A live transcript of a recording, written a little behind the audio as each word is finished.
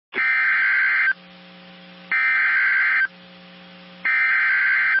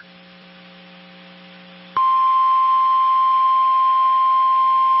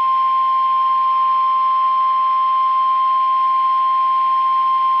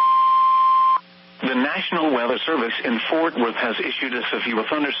National Weather Service in Fort Worth has issued a severe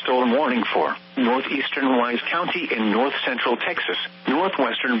thunderstorm warning for northeastern Wise County in north-central Texas,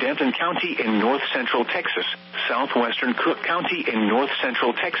 northwestern Denton County in north-central Texas, southwestern Cook County in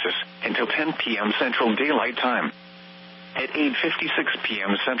north-central Texas, until 10 p.m. Central Daylight Time. At 8:56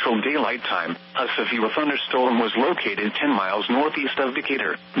 p.m. Central Daylight Time, a severe thunderstorm was located 10 miles northeast of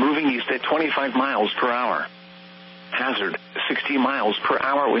Decatur, moving east at 25 miles per hour. Hazard, 60 miles per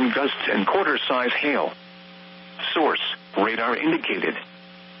hour wind gusts and quarter-size hail. Source, radar indicated.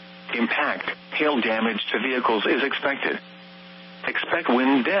 Impact, hail damage to vehicles is expected. Expect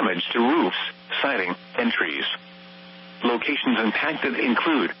wind damage to roofs, siding, and trees. Locations impacted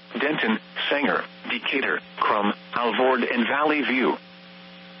include Denton, Sanger, Decatur, Crum, Alvord, and Valley View.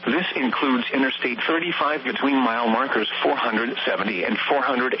 This includes Interstate 35 between mile markers 470 and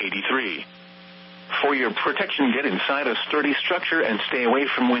 483. For your protection, get inside a sturdy structure and stay away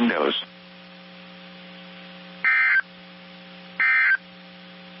from windows.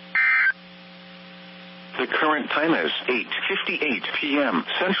 The current time is 8:58 p.m.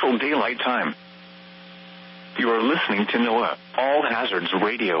 Central Daylight Time. You are listening to NOAA All Hazards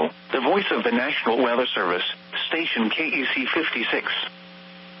Radio, the voice of the National Weather Service, station KEC 56.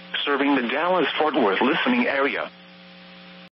 Serving the Dallas-Fort Worth listening area.